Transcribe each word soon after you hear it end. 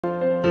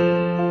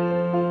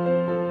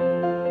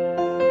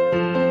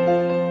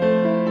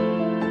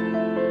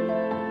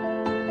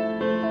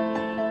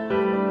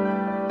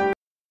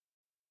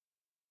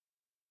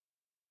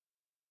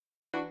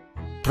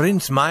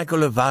Prince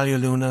Michael of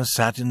Valleluna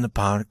sat in the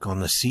park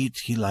on the seat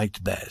he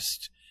liked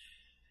best.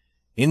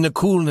 In the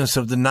coolness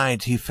of the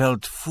night he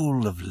felt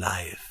full of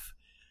life.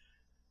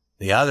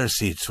 The other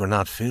seats were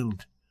not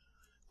filled.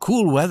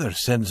 Cool weather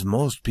sends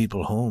most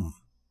people home.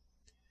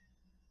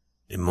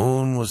 The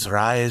moon was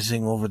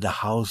rising over the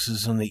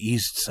houses on the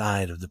east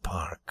side of the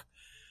park.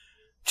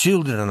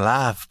 Children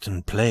laughed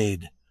and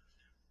played.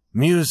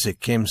 Music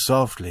came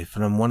softly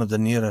from one of the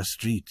nearer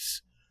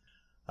streets.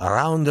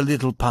 Around the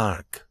little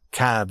park,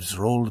 cabs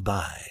rolled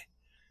by.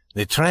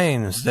 The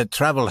trains that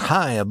traveled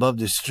high above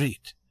the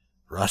street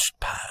rushed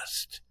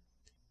past.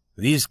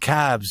 These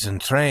cabs and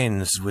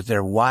trains, with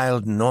their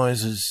wild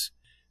noises,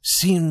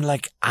 seemed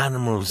like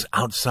animals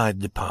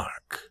outside the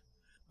park,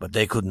 but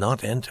they could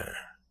not enter.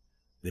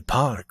 The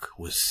park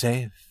was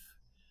safe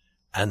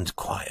and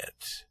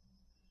quiet,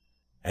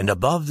 and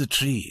above the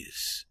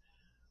trees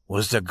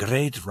was the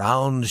great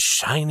round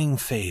shining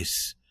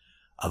face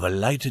of a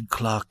lighted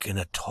clock in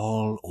a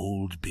tall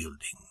old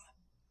building.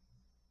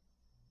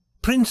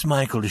 Prince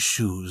Michael's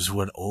shoes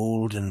were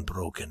old and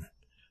broken.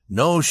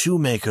 No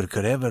shoemaker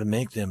could ever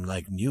make them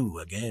like new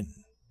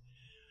again.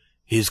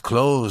 His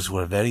clothes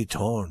were very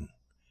torn.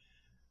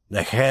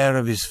 The hair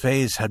of his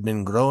face had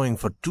been growing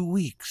for 2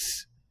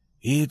 weeks.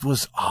 It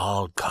was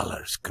all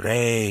colors,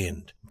 gray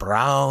and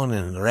brown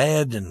and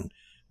red and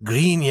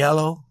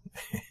green-yellow.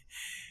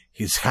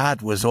 His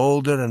hat was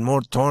older and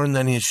more torn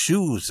than his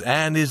shoes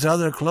and his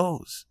other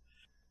clothes.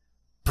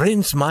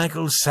 Prince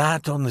Michael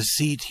sat on the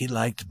seat he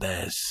liked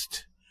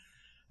best,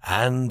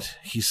 and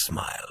he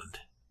smiled.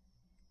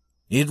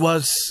 It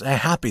was a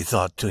happy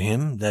thought to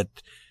him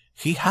that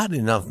he had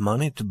enough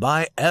money to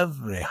buy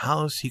every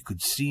house he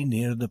could see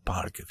near the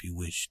park if he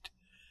wished.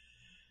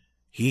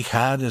 He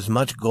had as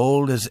much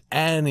gold as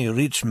any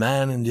rich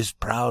man in this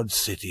proud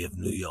city of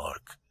New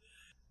York.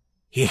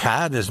 He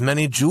had as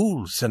many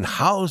jewels and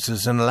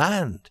houses and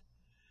land.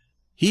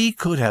 He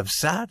could have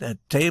sat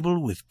at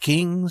table with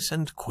kings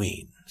and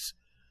queens.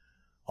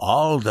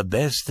 All the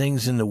best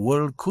things in the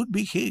world could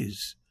be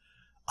his.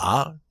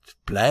 Art,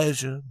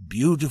 pleasure,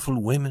 beautiful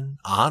women,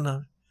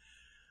 honor.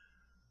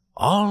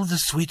 All the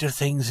sweeter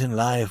things in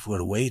life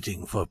were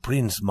waiting for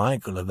Prince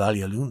Michael of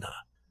Valleluna,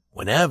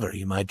 whenever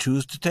he might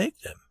choose to take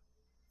them.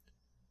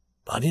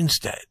 But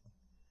instead,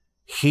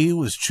 he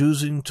was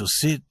choosing to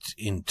sit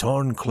in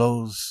torn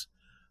clothes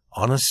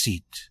on a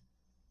seat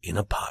in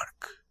a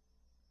park.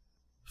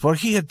 For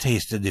he had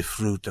tasted the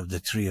fruit of the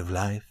tree of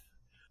life.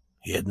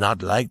 He had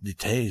not liked the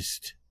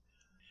taste.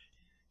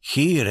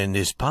 Here in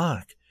this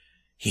park,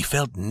 he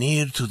felt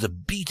near to the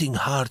beating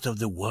heart of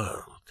the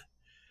world.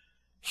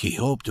 He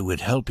hoped it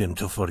would help him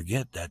to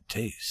forget that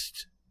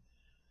taste.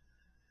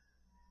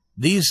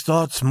 These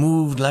thoughts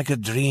moved like a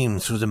dream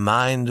through the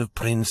mind of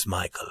Prince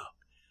Michael.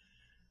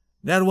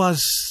 There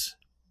was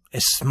a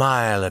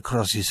smile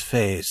across his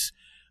face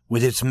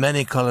with its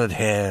many-colored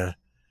hair.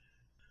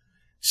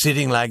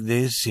 Sitting like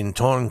this in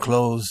torn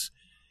clothes,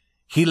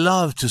 he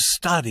loved to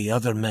study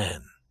other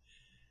men.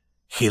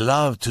 He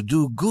loved to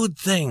do good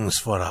things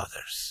for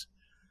others.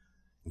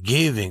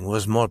 Giving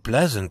was more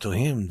pleasant to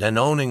him than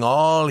owning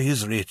all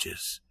his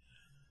riches.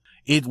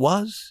 It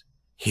was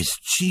his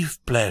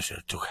chief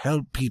pleasure to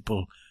help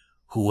people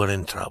who were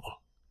in trouble.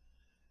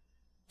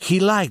 He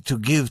liked to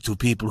give to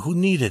people who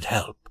needed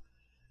help.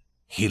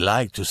 He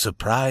liked to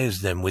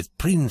surprise them with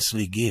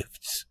princely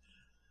gifts.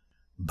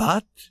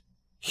 But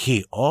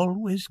he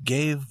always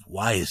gave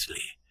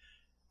wisely,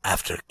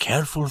 after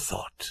careful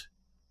thought.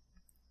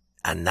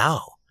 And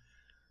now,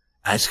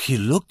 as he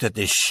looked at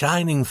the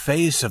shining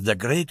face of the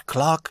great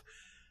clock,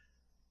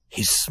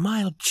 his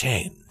smile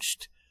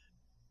changed.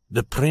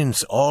 The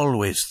prince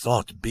always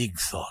thought big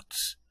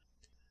thoughts.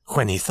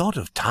 When he thought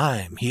of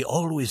time, he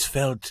always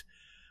felt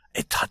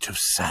a touch of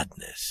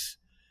sadness.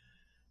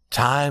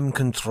 Time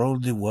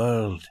controlled the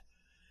world.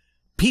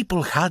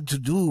 People had to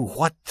do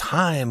what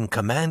time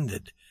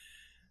commanded.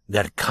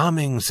 Their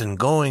comings and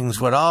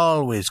goings were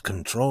always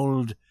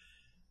controlled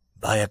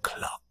by a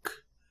clock.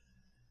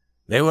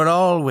 They were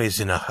always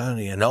in a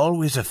hurry and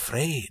always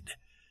afraid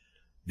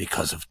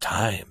because of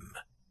time.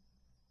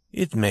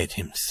 It made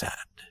him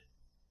sad.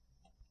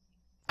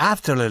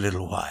 After a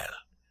little while,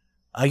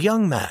 a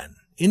young man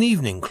in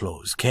evening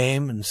clothes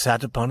came and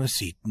sat upon a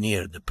seat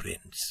near the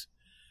prince.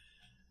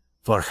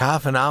 For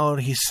half an hour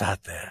he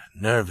sat there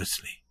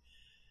nervously.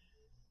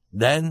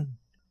 Then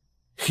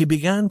he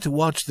began to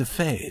watch the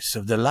face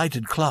of the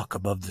lighted clock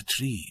above the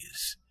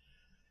trees.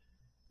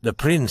 The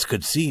prince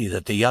could see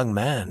that the young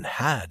man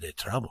had a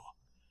trouble.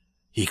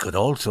 He could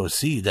also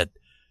see that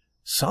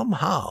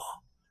somehow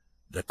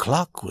the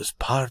clock was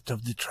part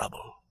of the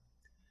trouble.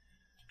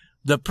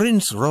 The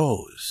prince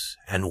rose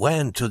and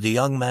went to the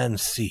young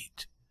man's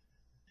seat.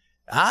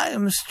 "I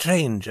am a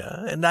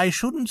stranger, and I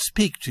shouldn't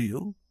speak to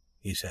you,"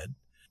 he said.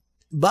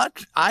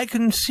 "But I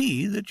can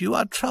see that you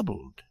are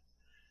troubled.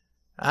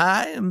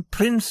 I am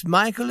Prince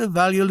Michael of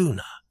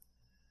Valleluna.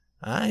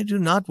 I do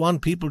not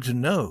want people to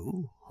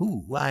know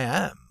who I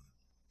am.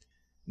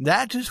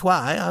 That is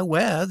why I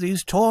wear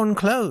these torn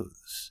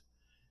clothes.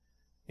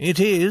 It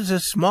is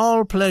a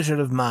small pleasure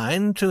of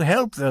mine to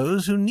help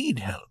those who need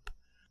help.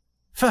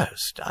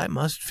 First, I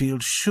must feel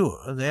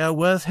sure they are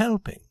worth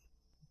helping.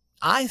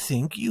 I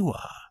think you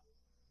are.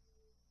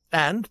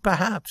 And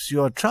perhaps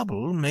your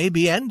trouble may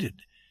be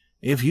ended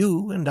if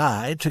you and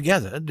I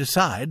together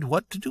decide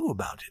what to do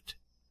about it."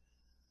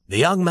 The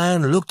young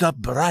man looked up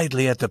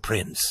brightly at the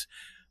prince,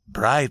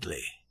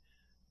 brightly,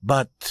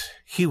 but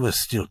he was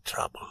still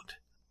troubled.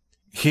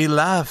 He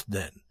laughed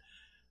then,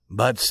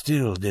 but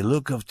still the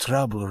look of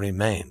trouble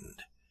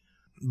remained.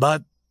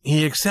 But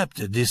he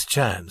accepted this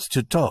chance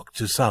to talk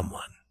to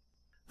someone.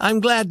 "I'm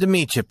glad to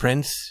meet you,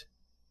 Prince,"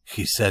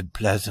 he said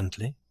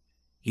pleasantly.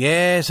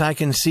 "Yes, I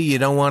can see you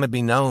don't want to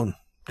be known.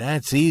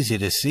 That's easy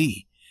to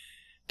see.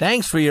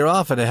 Thanks for your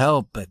offer to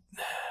help, but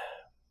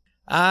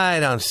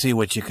I don't see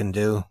what you can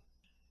do.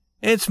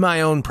 It's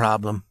my own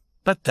problem,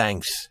 but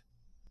thanks."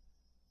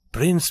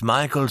 Prince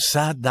Michael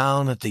sat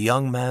down at the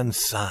young man's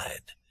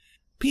side.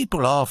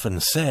 People often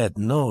said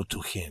no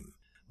to him,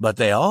 but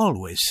they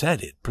always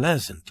said it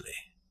pleasantly.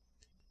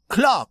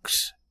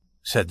 "Clocks,"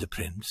 said the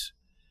prince,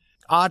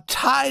 "are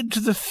tied to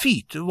the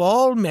feet of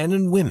all men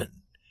and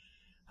women.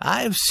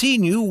 I have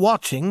seen you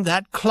watching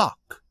that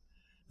clock.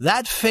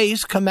 That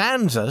face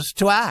commands us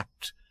to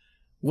act,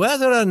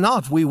 whether or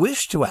not we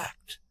wish to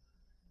act.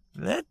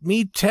 Let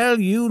me tell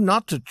you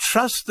not to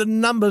trust the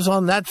numbers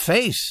on that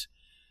face.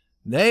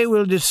 They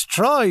will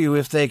destroy you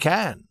if they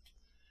can.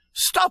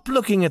 Stop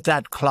looking at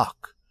that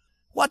clock.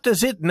 What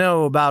does it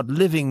know about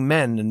living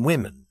men and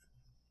women?"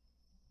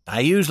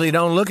 "I usually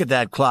don't look at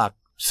that clock,"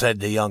 said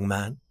the young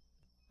man.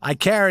 "I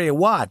carry a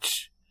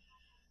watch,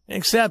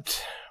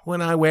 except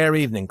when I wear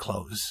evening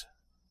clothes.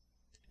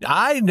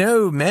 I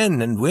know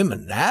men and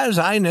women as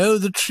I know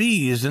the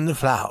trees and the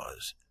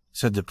flowers,"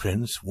 said the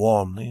prince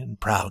warmly and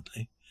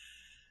proudly.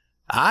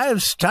 "I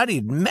have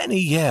studied many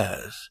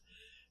years,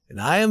 and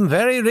I am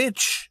very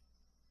rich.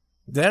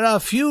 There are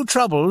few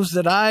troubles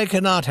that I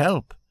cannot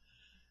help.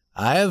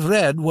 I have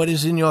read what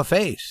is in your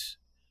face.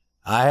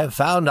 I have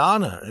found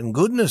honor and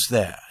goodness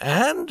there,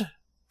 and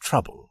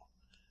trouble.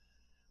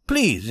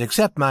 Please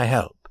accept my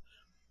help.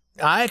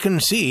 I can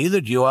see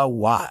that you are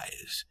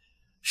wise.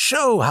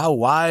 Show how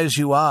wise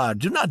you are.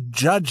 Do not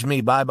judge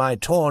me by my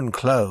torn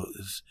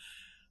clothes.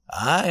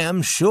 I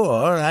am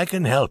sure I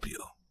can help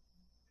you."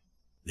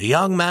 The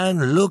young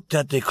man looked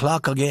at the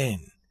clock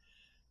again,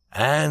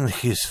 and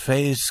his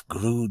face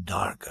grew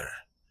darker.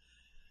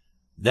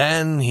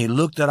 Then he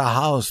looked at a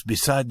house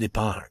beside the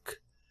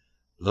park.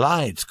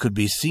 Lights could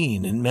be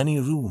seen in many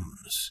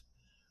rooms.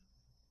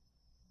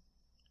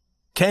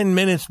 10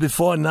 minutes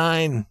before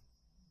 9.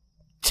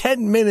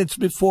 10 minutes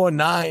before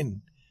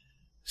 9,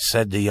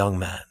 said the young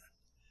man.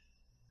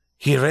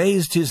 He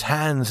raised his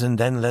hands and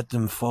then let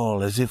them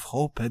fall as if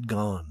hope had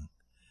gone.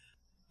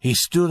 He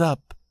stood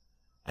up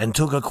and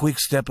took a quick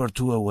step or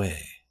two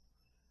away.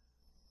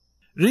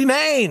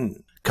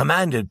 "Remain!"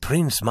 commanded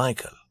Prince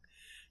Michael.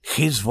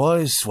 His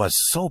voice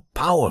was so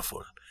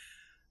powerful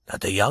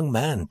that the young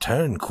man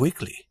turned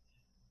quickly.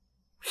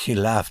 He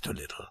laughed a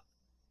little.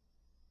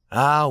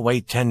 "I'll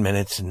wait 10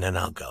 minutes and then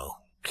I'll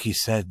go," he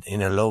said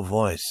in a low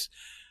voice,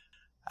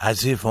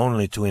 as if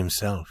only to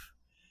himself.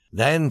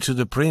 Then to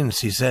the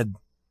prince he said,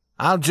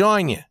 "I'll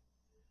join you.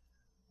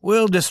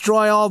 We'll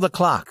destroy all the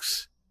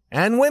clocks,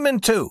 and women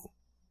too."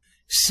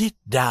 "Sit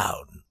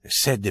down,"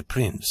 said the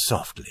prince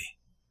softly.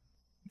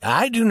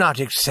 "I do not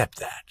accept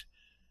that.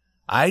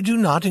 I do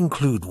not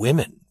include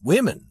women.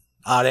 Women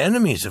are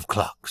enemies of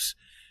clocks.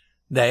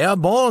 They are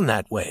born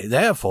that way.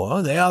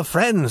 Therefore, they are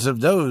friends of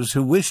those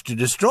who wish to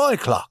destroy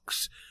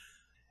clocks.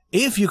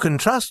 If you can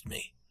trust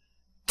me,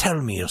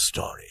 tell me your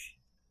story."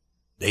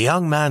 The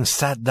young man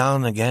sat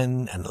down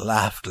again and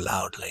laughed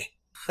loudly.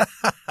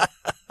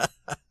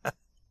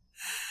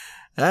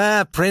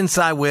 "Prince,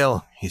 I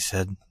will," he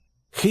said.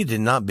 He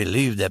did not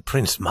believe that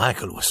Prince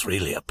Michael was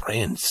really a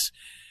prince.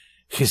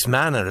 His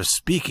manner of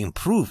speaking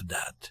proved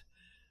that.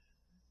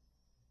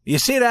 "You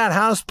see that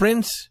house,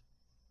 Prince?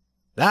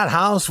 That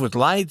house with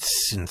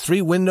lights and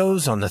 3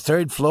 windows on the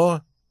 3rd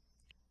floor?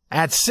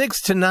 At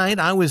 6 tonight,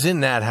 I was in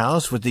that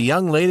house with the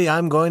young lady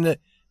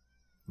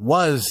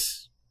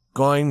was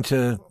going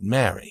to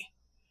marry.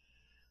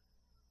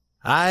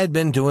 I'd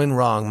been doing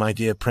wrong, my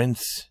dear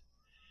Prince,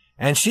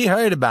 and she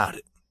heard about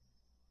it.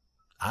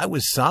 I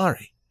was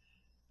sorry.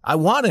 I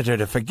wanted her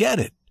to forget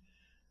it.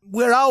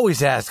 We're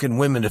always asking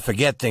women to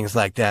forget things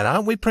like that,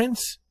 aren't we,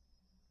 Prince?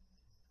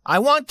 'I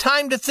want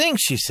time to think,'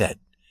 she said.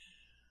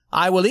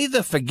 'I will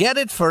either forget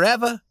it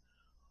forever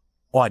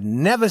or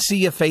never see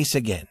your face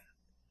again.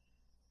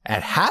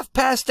 At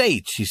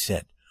 8:30, she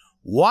said,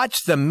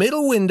 'watch the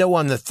middle window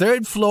on the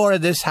 3rd floor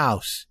of this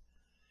house.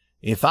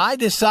 If I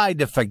decide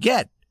to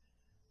forget,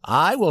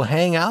 I will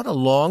hang out a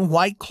long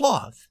white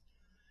cloth.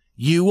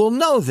 You will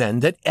know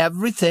then that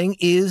everything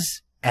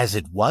is as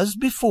it was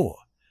before,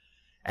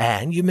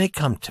 and you may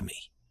come to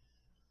me.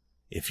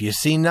 If you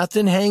see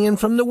nothing hanging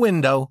from the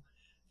window,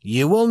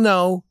 you will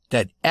know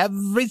that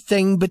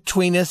everything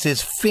between us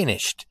is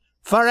finished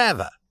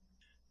forever.'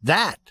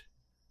 That,"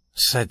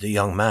 said the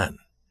young man,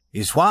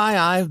 "is why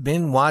I've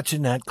been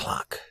watching that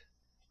clock.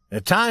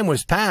 The time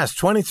was past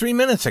 23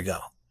 minutes ago.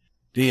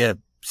 Do you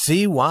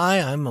see why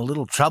I'm a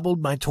little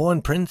troubled, my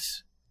torn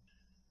prince?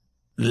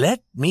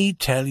 Let me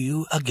tell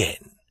you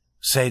again,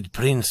 said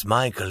Prince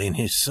Michael in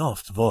his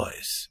soft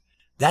voice,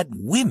 that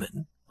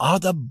women are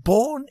the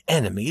born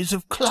enemies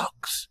of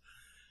clocks.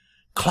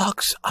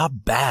 Clocks are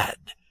bad.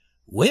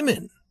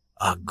 Women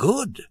are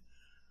good.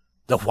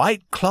 The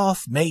white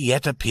cloth may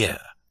yet appear.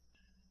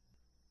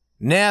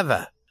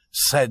 Never,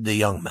 said the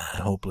young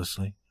man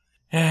hopelessly.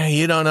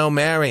 You don't know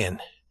Marion.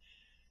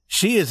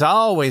 She is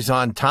always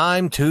on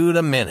time to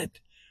the minute.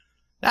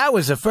 That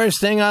was the first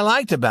thing I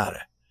liked about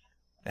her.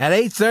 At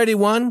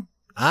 8:31,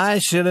 I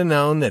should have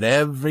known that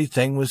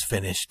everything was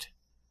finished.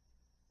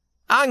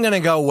 I'm going to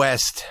go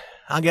west.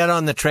 I'll get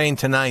on the train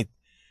tonight.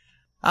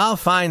 I'll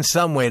find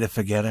some way to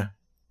forget her.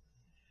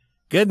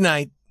 Good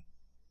night,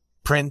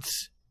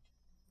 Prince.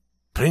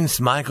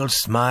 Prince Michael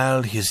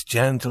smiled his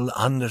gentle,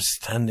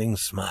 understanding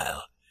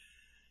smile.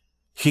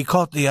 He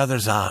caught the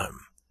other's arm.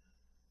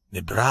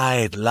 The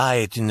bright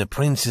light in the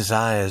prince's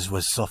eyes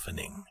was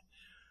softening.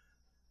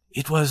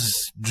 It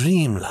was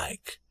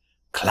dreamlike,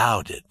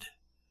 clouded.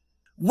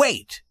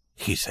 Wait,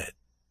 he said,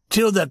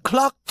 till the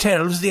clock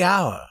tells the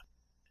hour.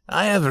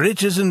 I have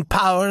riches and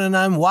power, and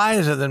I'm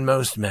wiser than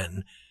most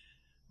men.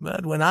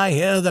 But when I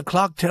hear the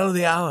clock tell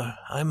the hour,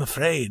 I'm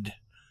afraid.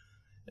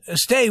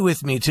 Stay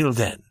with me till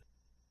then.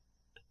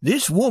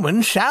 This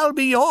woman shall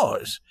be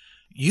yours.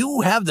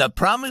 You have the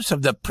promise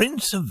of the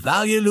Prince of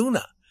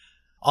Valleluna.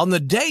 On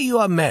the day you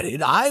are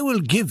married, I will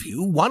give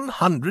you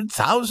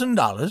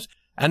 $100,000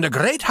 and a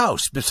great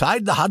house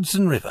beside the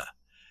Hudson River.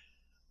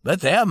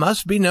 But there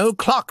must be no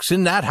clocks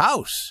in that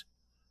house.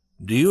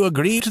 Do you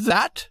agree to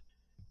that?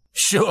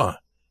 Sure,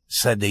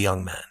 said the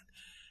young man.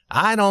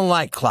 I don't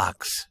like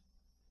clocks.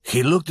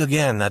 He looked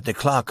again at the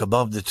clock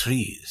above the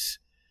trees.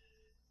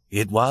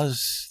 It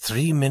was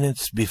 3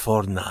 minutes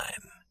before 9.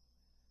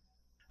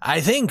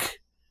 I think,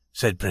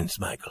 said Prince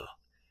Michael,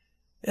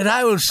 that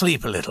I will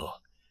sleep a little.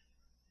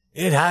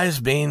 It has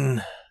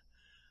been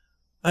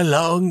a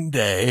long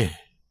day.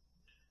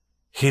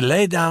 He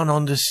lay down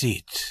on the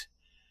seat,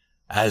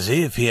 as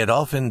if he had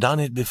often done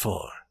it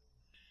before.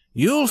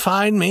 You'll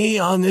find me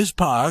on this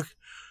park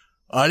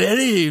on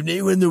any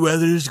evening when the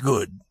weather is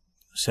good,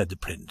 said the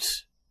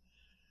prince.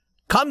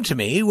 Come to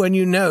me when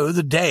you know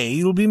the day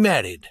you'll be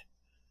married.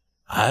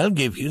 I'll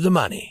give you the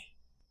money.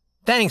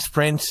 Thanks,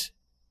 Prince,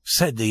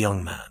 said the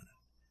young man.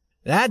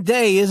 That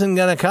day isn't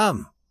going to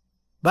come,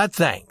 but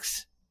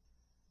thanks.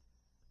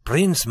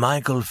 Prince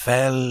Michael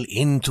fell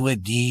into a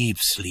deep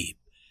sleep.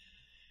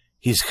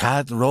 His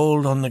hat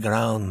rolled on the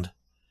ground.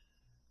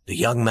 The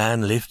young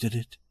man lifted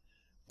it,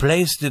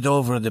 placed it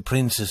over the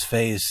prince's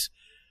face,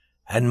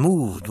 and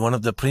moved one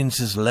of the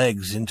prince's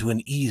legs into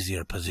an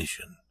easier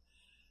position.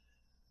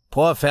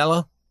 Poor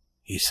fellow,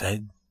 he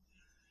said.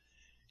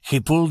 He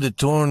pulled the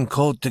torn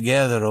coat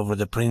together over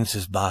the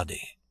prince's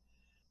body.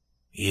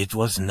 It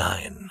was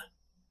 9.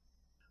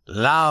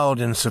 Loud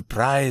and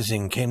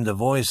surprising came the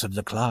voice of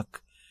the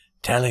clock,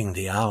 telling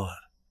the hour.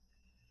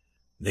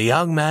 The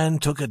young man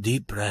took a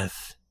deep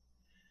breath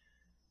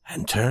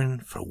and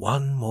turned for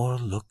one more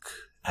look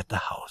at the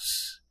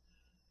house.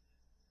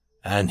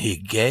 And he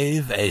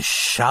gave a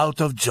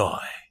shout of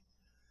joy.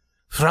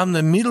 From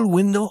the middle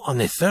window on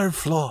the 3rd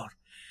floor,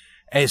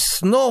 a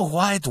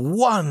snow-white,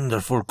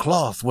 wonderful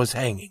cloth was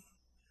hanging.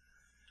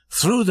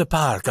 Through the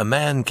park a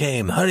man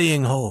came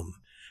hurrying home.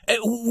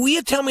 Will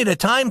you tell me the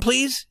time,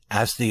 please?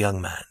 Asked the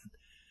young man.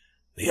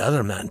 The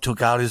other man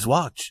took out his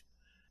watch.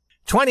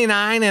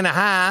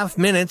 29.5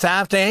 minutes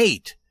after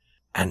 8.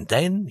 And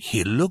then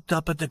he looked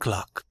up at the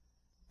clock.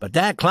 But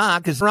that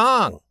clock is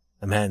wrong,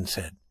 the man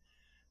said.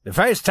 The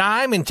first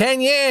time in 10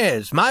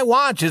 years. My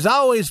watch is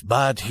always...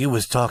 But he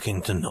was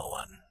talking to no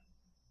one.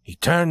 He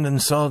turned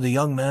and saw the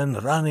young man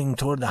running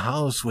toward the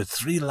house with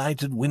 3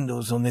 lighted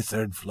windows on the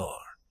 3rd floor.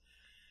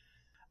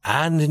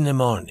 And in the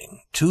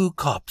morning, 2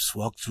 cops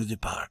walked through the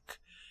park.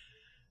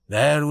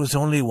 There was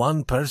only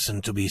one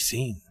person to be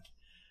seen,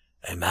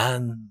 a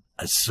man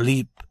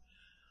asleep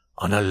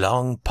on a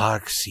long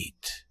park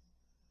seat.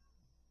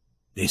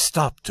 They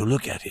stopped to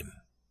look at him.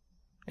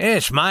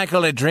 It's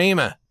Michael a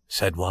dreamer,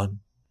 said one.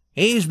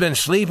 He's been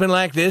sleeping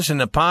like this in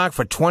the park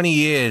for 20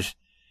 years.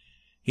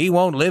 He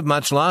won't live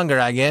much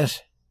longer, I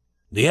guess.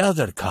 The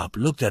other cop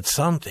looked at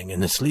something in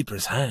the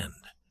sleeper's hand.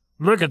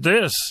 Look at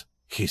this,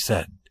 he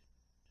said.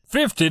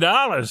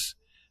 $50.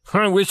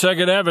 I wish I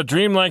could have a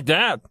dream like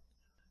that.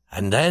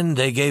 And then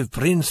they gave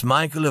Prince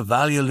Michael of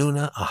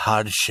Valleluna a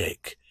hard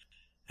shake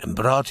and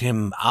brought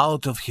him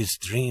out of his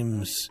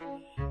dreams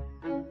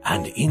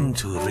and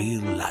into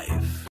real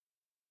life.